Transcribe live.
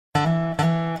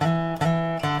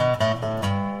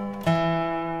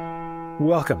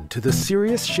Welcome to the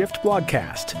Serious Shift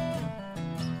blogcast.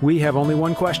 We have only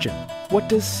one question. What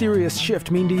does serious shift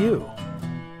mean to you?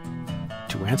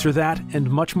 To answer that and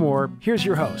much more, here's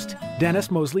your host,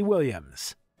 Dennis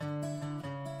Moseley-Williams.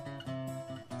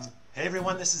 Hey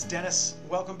everyone, this is Dennis.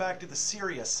 Welcome back to the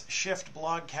Serious Shift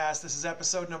blogcast. This is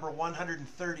episode number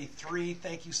 133.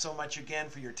 Thank you so much again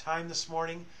for your time this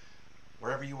morning.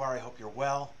 Wherever you are, I hope you're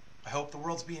well. I hope the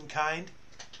world's being kind.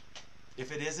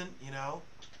 If it isn't,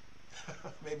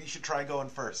 maybe you should try going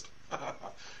first.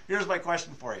 Here's my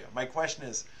question for you. My question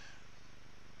is,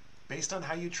 based on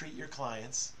how you treat your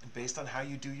clients and based on how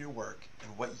you do your work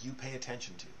and what you pay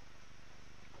attention to,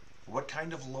 what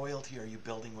kind of loyalty are you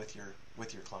building with your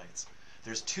clients?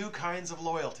 There's two kinds of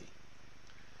loyalty.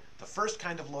 The first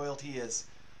kind of loyalty is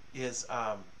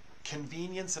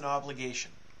convenience and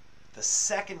obligation. The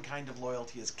second kind of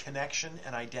loyalty is connection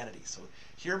and identity. So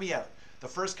hear me out. The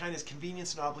first kind is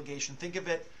convenience and obligation. Think of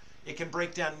it, it can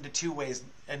break down into two ways,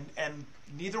 and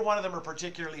neither one of them are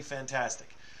particularly fantastic.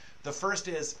 The first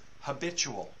is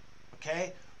habitual,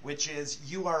 okay? Which is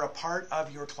you are a part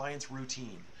of your client's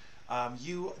routine.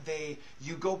 You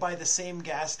go by the same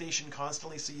gas station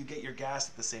constantly, so you get your gas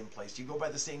at the same place. You go by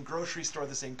the same grocery store,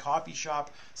 the same coffee shop,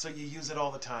 so you use it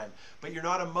all the time. But you're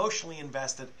not emotionally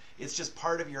invested. It's just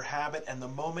part of your habit, and the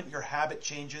moment your habit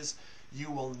changes,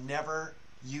 you will never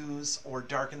use or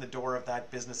darken the door of that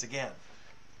business again.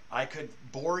 I could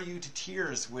bore you to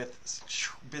tears with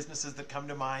businesses that come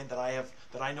to mind that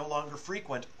I no longer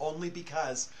frequent only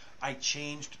because I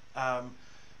changed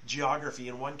geography.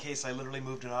 In one case, I literally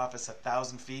moved an office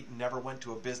 1,000 feet and never went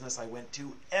to a business I went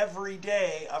to every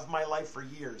day of my life for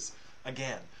years.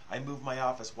 Again, I moved my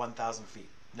office 1,000 feet.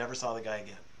 Never saw the guy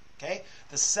again. Okay?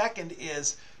 The second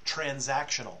is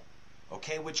transactional.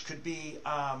 Okay? Which could be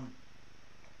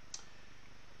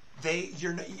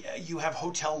you have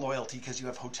hotel loyalty because you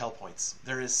have hotel points.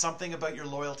 There is something about your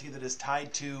loyalty that is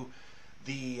tied to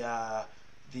the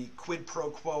quid pro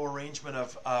quo arrangement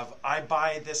of I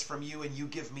buy this from you and you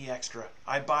give me extra.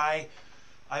 I buy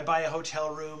a hotel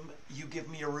room, you give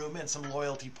me a room and some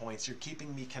loyalty points. You're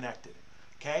keeping me connected,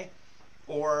 okay?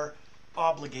 Or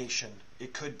obligation,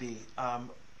 it could be.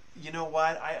 You know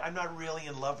what? I'm not really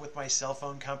in love with my cell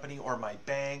phone company or my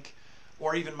bank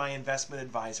or even my investment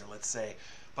advisor, let's say.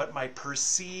 But the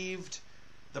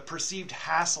perceived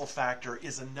hassle factor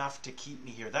is enough to keep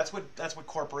me here. That's what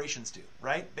corporations do,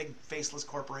 right? Big faceless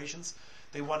corporations.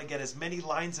 They want to get as many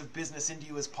lines of business into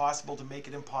you as possible to make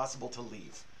it impossible to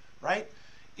leave, right?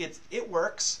 It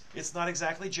works. It's not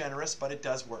exactly generous, but it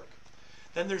does work.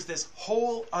 Then there's this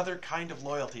whole other kind of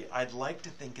loyalty. I'd like to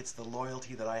think it's the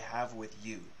loyalty that I have with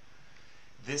you.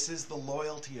 This is the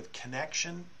loyalty of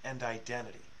connection and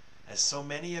identity. As so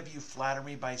many of you flatter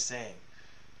me by saying,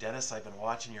 Dennis, I've been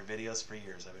watching your videos for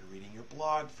years. I've been reading your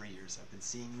blog for years. I've been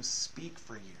seeing you speak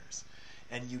for years.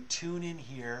 And you tune in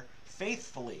here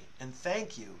faithfully, and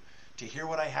thank you, to hear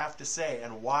what I have to say.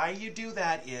 And why you do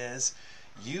that is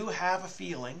you have a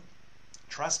feeling,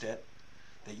 trust it,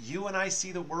 that you and I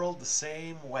see the world the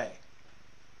same way.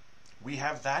 We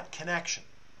have that connection,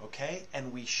 okay?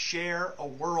 And we share a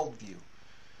worldview.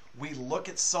 We look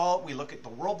at the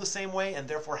world the same way, and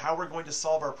therefore how we're going to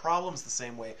solve our problems the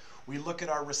same way. We look at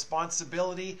our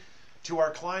responsibility to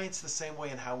our clients the same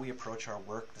way, and how we approach our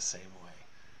work the same way.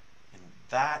 And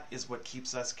that is what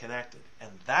keeps us connected.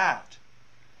 And that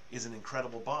is an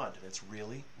incredible bond, and it's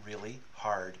really, really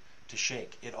hard to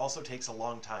shake. It also takes a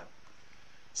long time.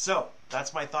 So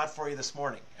that's my thought for you this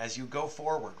morning. As you go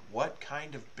forward, what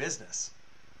kind of business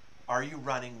are you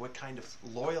running? What kind of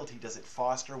loyalty does it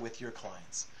foster with your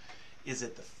clients? Is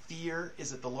it the fear?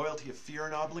 Is it the loyalty of fear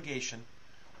and obligation?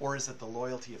 Or is it the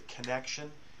loyalty of connection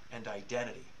and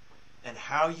identity? And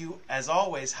how you, as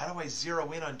always, how do I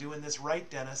zero in on doing this right,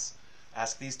 Dennis?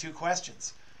 Ask these two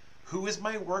questions. Who is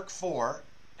my work for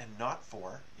and not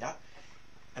for? Yeah.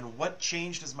 And what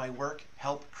change does my work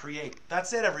help create?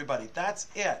 That's it, everybody. That's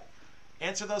it.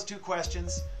 Answer those two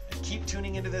questions and keep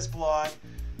tuning into this blog.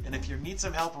 And if you need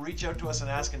some help, reach out to us and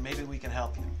ask, and maybe we can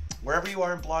help you. Wherever you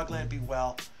are in Blogland, be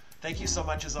well. Thank you so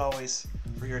much, as always,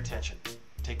 for your attention.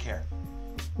 Take care.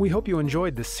 We hope you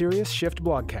enjoyed the Serious Shift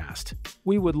blogcast.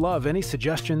 We would love any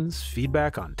suggestions,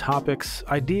 feedback on topics,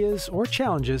 ideas, or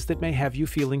challenges that may have you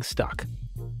feeling stuck.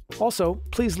 Also,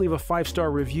 please leave a 5-star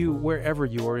review wherever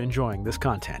you are enjoying this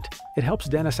content. It helps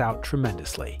Dennis out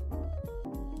tremendously.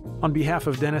 On behalf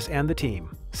of Dennis and the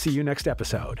team, see you next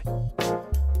episode.